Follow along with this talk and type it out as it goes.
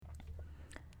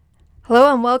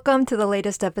Hello and welcome to the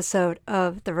latest episode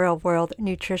of the Real World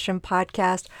Nutrition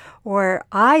Podcast, where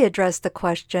I address the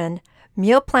question,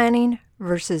 meal planning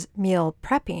versus meal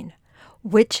prepping.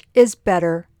 Which is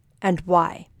better and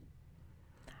why?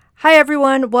 Hi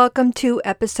everyone, welcome to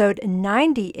episode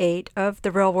 98 of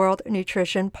the Real World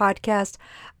Nutrition Podcast.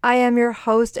 I am your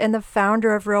host and the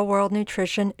founder of Real World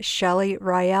Nutrition, Shelly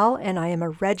Riel, and I am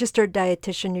a registered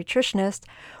dietitian nutritionist,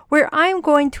 where I'm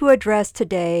going to address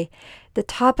today the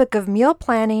topic of meal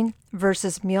planning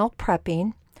versus meal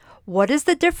prepping. What is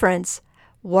the difference?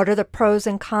 What are the pros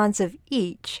and cons of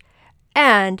each?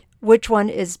 And which one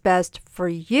is best for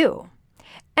you?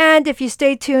 And if you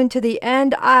stay tuned to the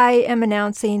end, I am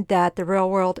announcing that the Real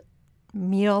World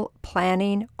Meal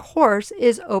Planning course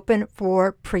is open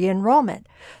for pre-enrollment.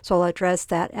 So I'll address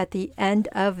that at the end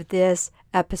of this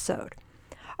episode.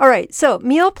 All right, so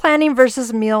meal planning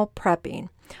versus meal prepping.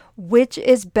 Which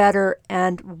is better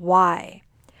and why?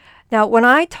 Now, when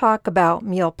I talk about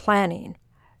meal planning,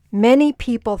 many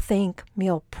people think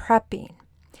meal prepping.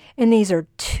 And these are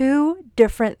two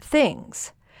different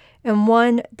things. And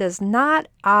one does not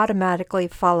automatically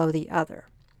follow the other.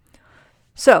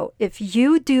 So if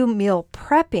you do meal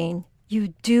prepping,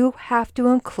 you do have to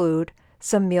include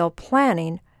some meal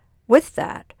planning with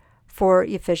that for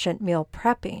efficient meal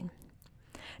prepping.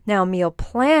 Now, meal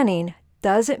planning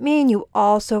doesn't mean you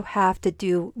also have to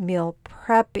do meal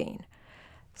prepping.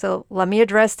 So let me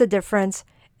address the difference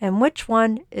and which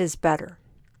one is better.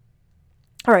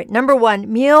 All right, number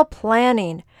one, meal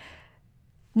planning.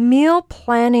 Meal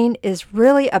planning is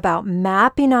really about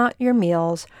mapping out your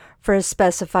meals for a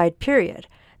specified period.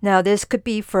 Now, this could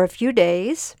be for a few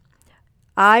days.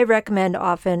 I recommend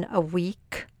often a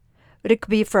week, but it could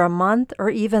be for a month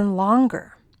or even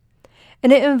longer.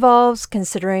 And it involves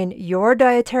considering your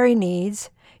dietary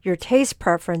needs, your taste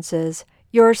preferences,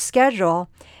 your schedule,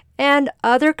 and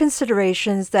other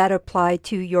considerations that apply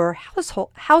to your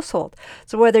household.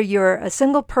 So whether you're a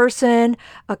single person,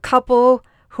 a couple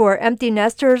who are empty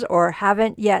nesters or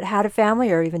haven't yet had a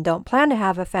family or even don't plan to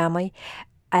have a family,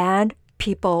 and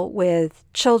people with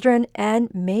children and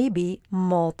maybe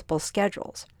multiple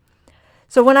schedules.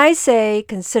 So when I say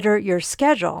consider your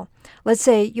schedule, let's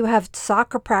say you have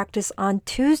soccer practice on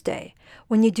Tuesday.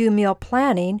 When you do meal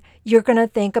planning, you're going to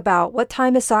think about what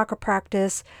time is soccer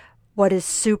practice, what is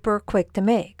super quick to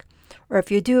make. Or if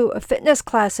you do a fitness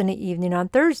class in the evening on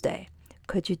Thursday,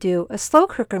 could you do a slow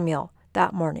cooker meal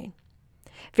that morning?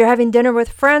 If you're having dinner with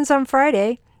friends on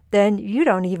Friday, then you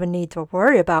don't even need to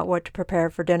worry about what to prepare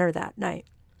for dinner that night.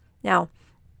 Now,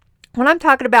 when I'm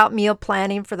talking about meal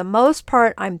planning, for the most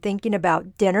part, I'm thinking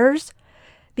about dinners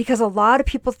because a lot of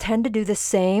people tend to do the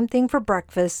same thing for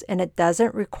breakfast and it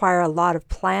doesn't require a lot of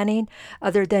planning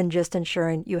other than just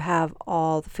ensuring you have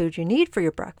all the food you need for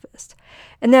your breakfast.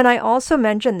 And then I also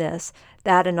mentioned this,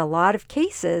 that in a lot of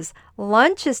cases,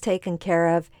 lunch is taken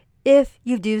care of if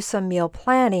you do some meal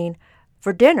planning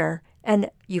for dinner and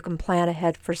you can plan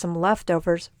ahead for some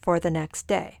leftovers for the next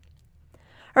day.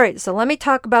 All right, so let me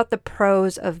talk about the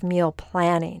pros of meal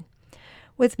planning.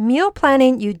 With meal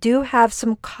planning, you do have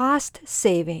some cost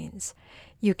savings.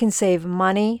 You can save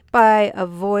money by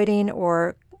avoiding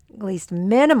or at least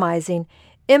minimizing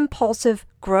impulsive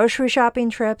grocery shopping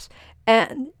trips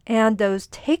and those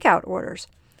takeout orders.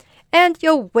 And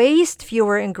you'll waste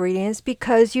fewer ingredients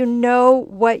because you know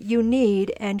what you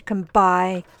need and can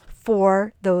buy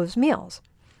for those meals.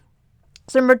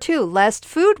 So number two, less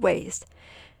food waste.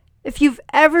 If you've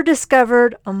ever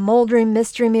discovered a moldering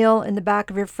mystery meal in the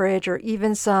back of your fridge or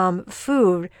even some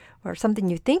food or something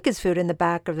you think is food in the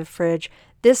back of the fridge,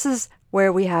 this is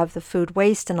where we have the food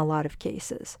waste in a lot of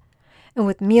cases. And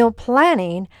with meal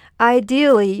planning,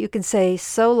 ideally you can say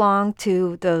so long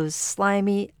to those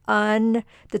slimy,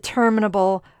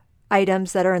 undeterminable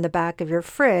items that are in the back of your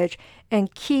fridge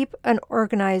and keep an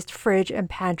organized fridge and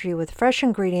pantry with fresh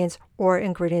ingredients or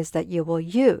ingredients that you will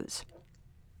use.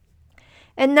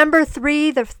 And the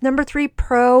number three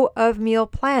pro of meal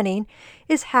planning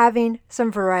is having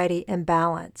some variety and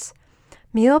balance.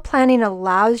 Meal planning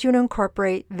allows you to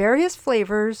incorporate various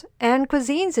flavors and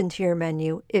cuisines into your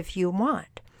menu if you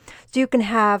want. So you can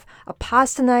have a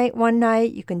pasta night one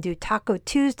night, you can do Taco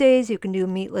Tuesdays, you can do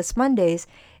Meatless Mondays,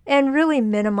 and really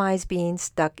minimize being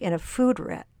stuck in a food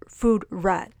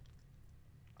rut.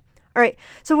 All right,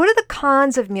 so what are the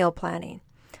cons of meal planning?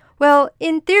 Well,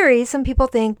 in theory, some people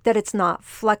think that it's not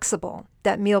flexible,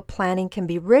 that meal planning can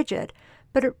be rigid,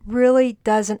 but it really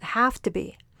doesn't have to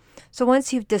be. So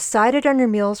once you've decided on your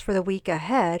meals for the week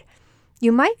ahead,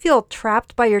 you might feel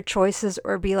trapped by your choices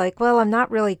or be like, well, I'm not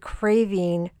really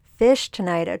craving fish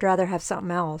tonight. I'd rather have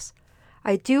something else.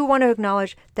 I do want to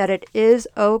acknowledge that it is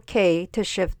okay to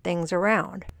shift things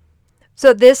around.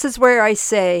 So this is where I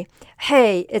say,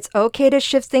 hey, it's okay to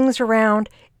shift things around.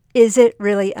 Is it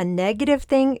really a negative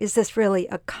thing? Is this really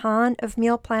a con of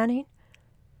meal planning?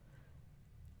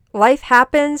 Life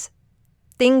happens,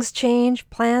 things change,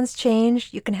 plans change.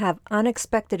 You can have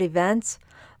unexpected events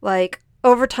like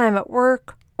overtime at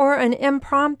work or an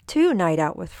impromptu night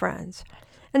out with friends.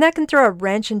 And that can throw a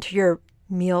wrench into your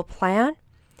meal plan.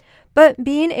 But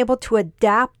being able to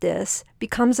adapt this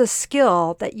becomes a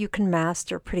skill that you can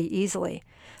master pretty easily.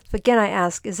 So again, I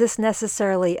ask, is this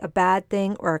necessarily a bad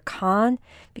thing or a con?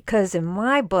 Because in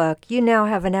my book, you now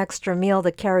have an extra meal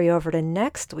to carry over to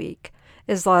next week,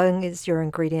 as long as your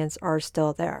ingredients are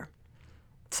still there.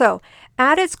 So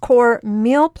at its core,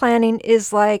 meal planning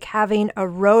is like having a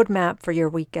roadmap for your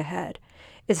week ahead.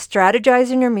 It's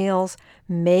strategizing your meals,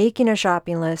 making a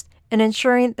shopping list, and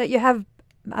ensuring that you have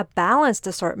a balanced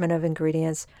assortment of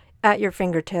ingredients at your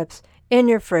fingertips, in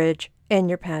your fridge, in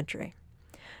your pantry.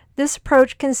 This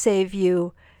approach can save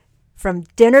you from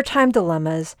dinner time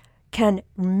dilemmas, can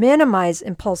minimize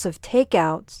impulsive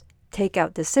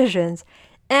takeout decisions,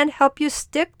 and help you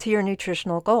stick to your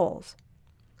nutritional goals.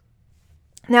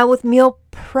 Now with meal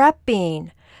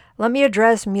prepping, let me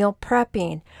address meal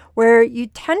prepping, where you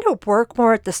tend to work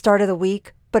more at the start of the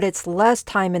week, but it's less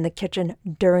time in the kitchen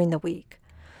during the week.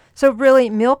 So really,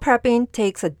 meal prepping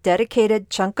takes a dedicated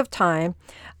chunk of time.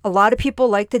 A lot of people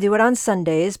like to do it on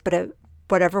Sundays, but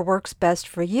whatever works best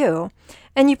for you.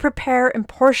 And you prepare and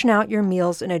portion out your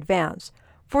meals in advance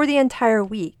for the entire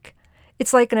week.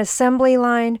 It's like an assembly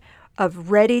line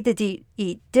of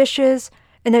ready-to-eat dishes,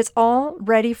 and it's all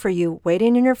ready for you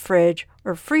waiting in your fridge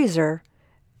or freezer,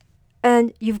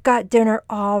 and you've got dinner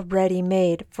already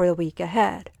made for the week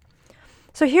ahead.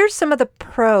 So here's some of the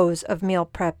pros of meal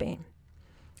prepping.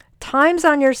 Time's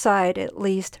on your side, at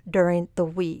least during the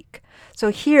week. So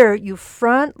here you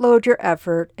front load your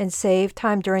effort and save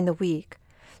time during the week.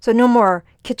 So no more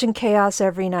kitchen chaos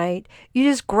every night. You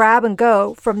just grab and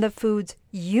go from the foods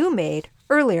you made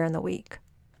earlier in the week.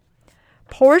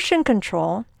 Portion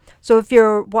control. So if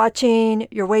you're watching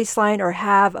your waistline or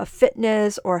have a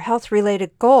fitness or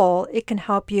health-related goal, it can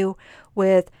help you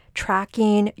with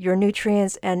tracking your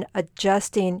nutrients and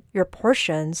adjusting your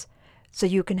portions so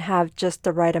you can have just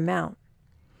the right amount.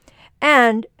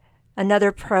 And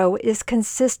another pro is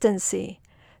consistency.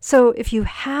 So if you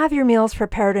have your meals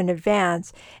prepared in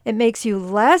advance, it makes you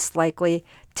less likely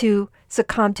to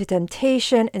succumb to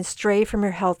temptation and stray from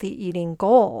your healthy eating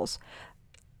goals,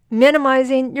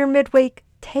 minimizing your midweek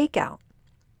takeout.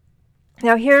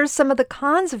 Now here's some of the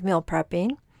cons of meal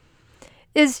prepping.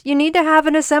 Is you need to have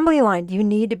an assembly line. You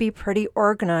need to be pretty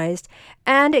organized,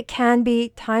 and it can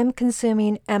be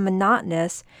time-consuming and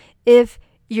monotonous if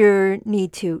you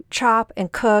need to chop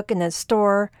and cook and then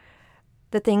store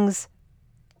the things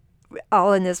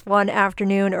all in this one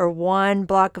afternoon or one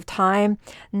block of time.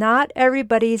 Not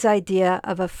everybody's idea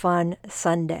of a fun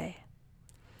Sunday.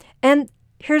 And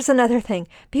here's another thing.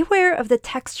 Beware of the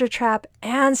texture trap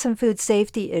and some food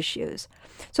safety issues.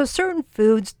 So certain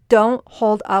foods don't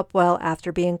hold up well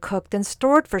after being cooked and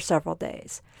stored for several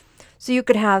days. So you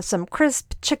could have some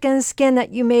crisp chicken skin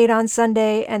that you made on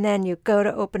Sunday, and then you go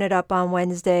to open it up on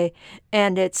Wednesday,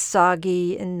 and it's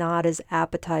soggy and not as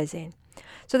appetizing.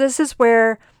 So this is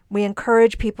where we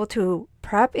encourage people to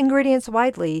prep ingredients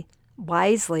wisely,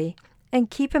 and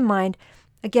keep in mind,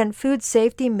 again, food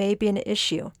safety may be an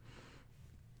issue.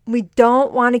 We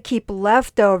don't want to keep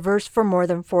leftovers for more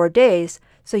than 4 days,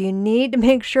 so you need to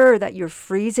make sure that you're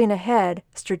freezing ahead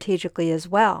strategically as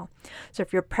well. So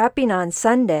if you're prepping on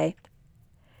Sunday,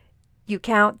 you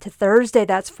count to Thursday,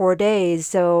 that's 4 days,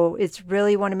 so it's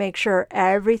really want to make sure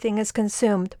everything is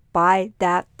consumed by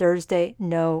that Thursday,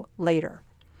 no later.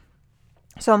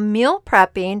 So meal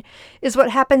prepping is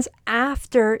what happens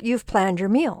after you've planned your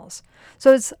meals.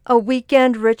 So it's a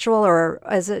weekend ritual, or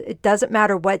it doesn't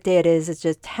matter what day it is, it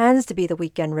just tends to be the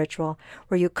weekend ritual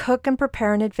where you cook and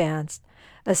prepare in advance,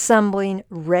 assembling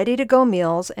ready-to-go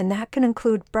meals, and that can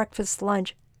include breakfast,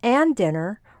 lunch, and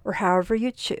dinner, or however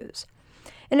you choose.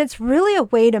 And it's really a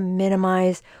way to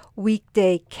minimize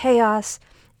weekday chaos,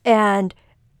 and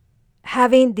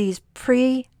having these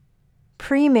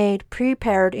pre-made,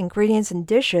 prepared ingredients and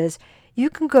dishes, you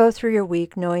can go through your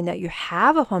week knowing that you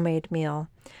have a homemade meal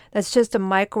that's just a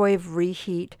microwave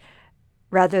reheat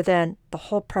rather than the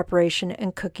whole preparation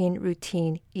and cooking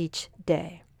routine each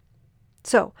day.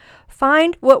 So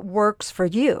find what works for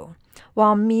you.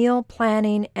 While meal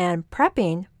planning and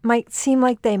prepping might seem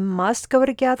like they must go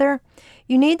together,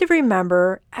 you need to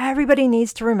remember, everybody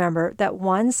needs to remember that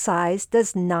one size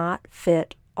does not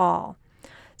fit all.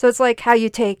 So it's like how you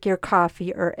take your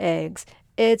coffee or eggs.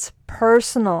 It's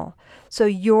personal. So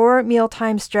your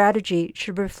mealtime strategy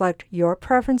should reflect your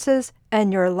preferences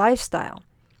and your lifestyle.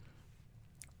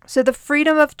 So the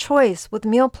freedom of choice with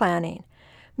meal planning.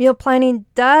 Meal planning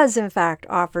does, in fact,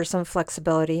 offer some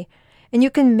flexibility, and you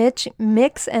can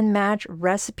mix and match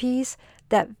recipes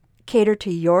that cater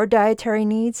to your dietary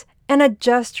needs and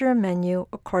adjust your menu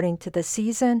according to the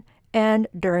season and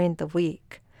during the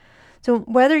week. So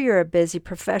whether you're a busy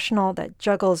professional that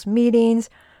juggles meetings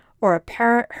or a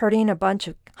parent herding a bunch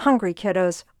of hungry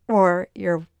kiddos, or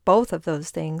you're both of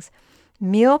those things,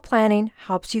 meal planning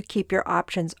helps you keep your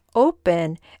options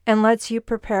open and lets you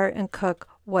prepare and cook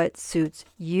what suits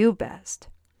you best.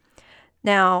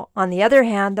 Now, on the other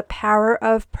hand, the power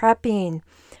of prepping,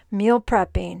 meal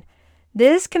prepping.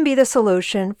 This can be the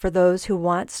solution for those who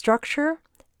want structure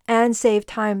and save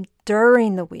time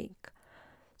during the week.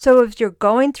 So if you're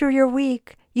going through your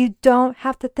week, you don't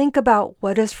have to think about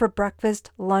what is for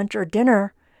breakfast, lunch, or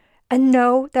dinner, and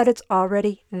know that it's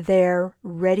already there,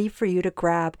 ready for you to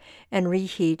grab and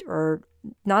reheat, or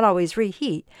not always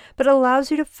reheat, but it allows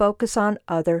you to focus on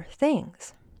other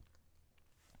things.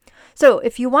 So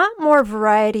if you want more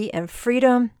variety and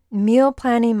freedom, meal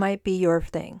planning might be your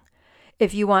thing.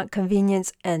 If you want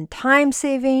convenience and time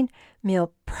saving,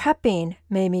 meal prepping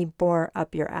may be more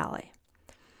up your alley.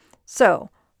 So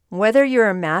whether you're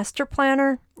a master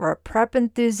planner or a prep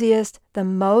enthusiast, the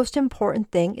most important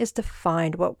thing is to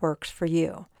find what works for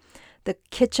you. The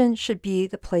kitchen should be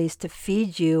the place to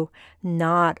feed you,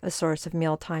 not a source of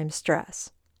mealtime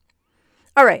stress.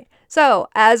 All right, so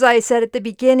as I said at the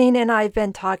beginning, and I've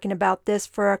been talking about this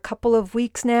for a couple of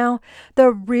weeks now,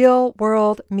 the Real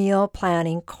World Meal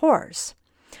Planning course.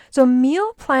 So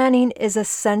meal planning is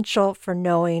essential for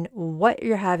knowing what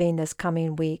you're having this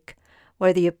coming week,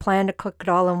 whether you plan to cook it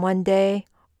all in one day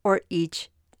or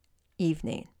each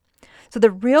evening. So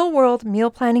the Real World Meal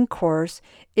Planning course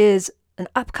is an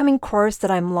upcoming course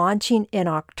that I'm launching in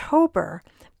October,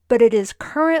 but it is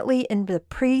currently in the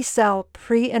pre-sale,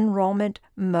 pre-enrollment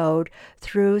mode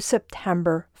through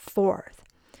September 4th.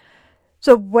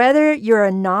 So whether you're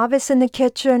a novice in the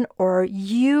kitchen or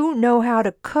you know how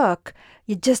to cook,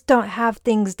 you just don't have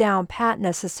things down pat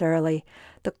necessarily,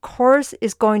 the course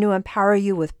is going to empower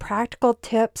you with practical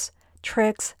tips,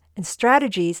 tricks, and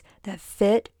strategies that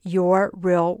fit your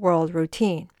real-world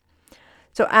routine.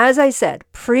 So as I said,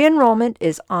 pre-enrollment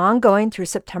is ongoing through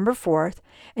September 4th,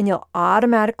 and you'll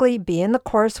automatically be in the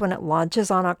course when it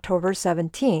launches on October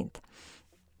 17th.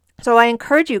 So I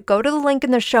encourage you, go to the link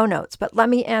in the show notes, but let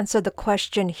me answer the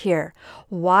question here.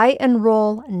 Why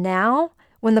enroll now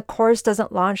when the course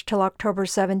doesn't launch till October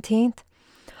 17th?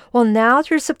 Well, now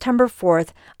through September 4th,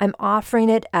 I'm offering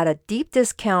it at a deep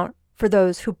discount for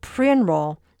those who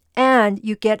pre-enroll, and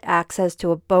you get access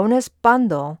to a bonus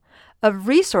bundle of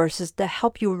resources to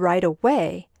help you right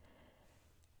away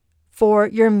for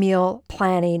your meal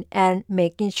planning and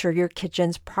making sure your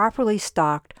kitchen's properly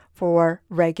stocked for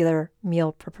regular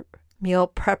meal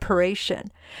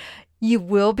preparation. You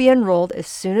will be enrolled as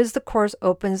soon as the course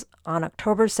opens on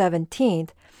October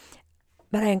 17th,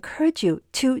 but I encourage you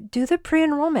to do the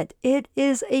pre-enrollment. It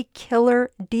is a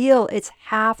killer deal. It's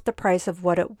half the price of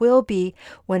what it will be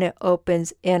when it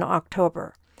opens in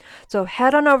October. So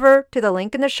head on over to the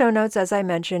link in the show notes. As I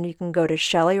mentioned, you can go to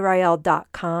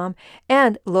ShellyRael.com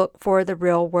and look for the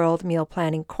Real World Meal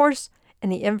Planning course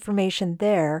and the information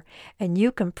there. And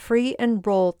you can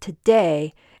pre-enroll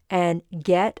today and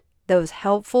get those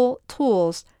helpful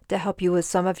tools to help you with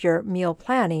some of your meal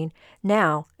planning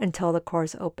now until the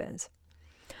course opens.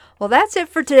 Well, that's it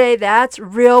for today. That's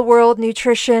Real World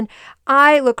Nutrition.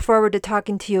 I look forward to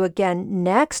talking to you again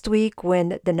next week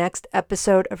when the next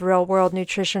episode of Real World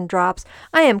Nutrition drops.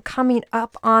 I am coming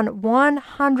up on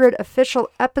 100 official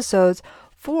episodes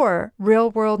for Real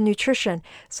World Nutrition,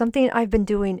 something I've been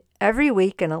doing every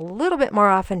week and a little bit more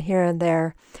often here and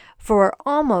there for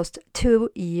almost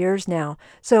 2 years now.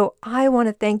 So I want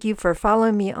to thank you for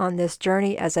following me on this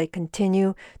journey as I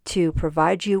continue to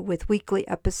provide you with weekly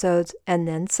episodes and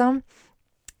then some.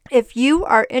 If you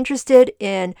are interested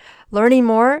in learning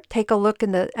more, take a look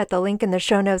at the link in the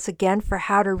show notes again for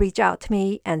how to reach out to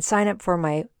me and sign up for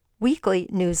my weekly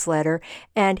newsletter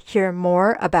and hear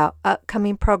more about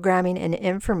upcoming programming and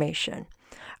information.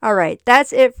 All right,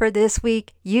 that's it for this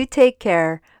week. You take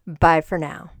care. Bye for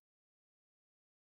now.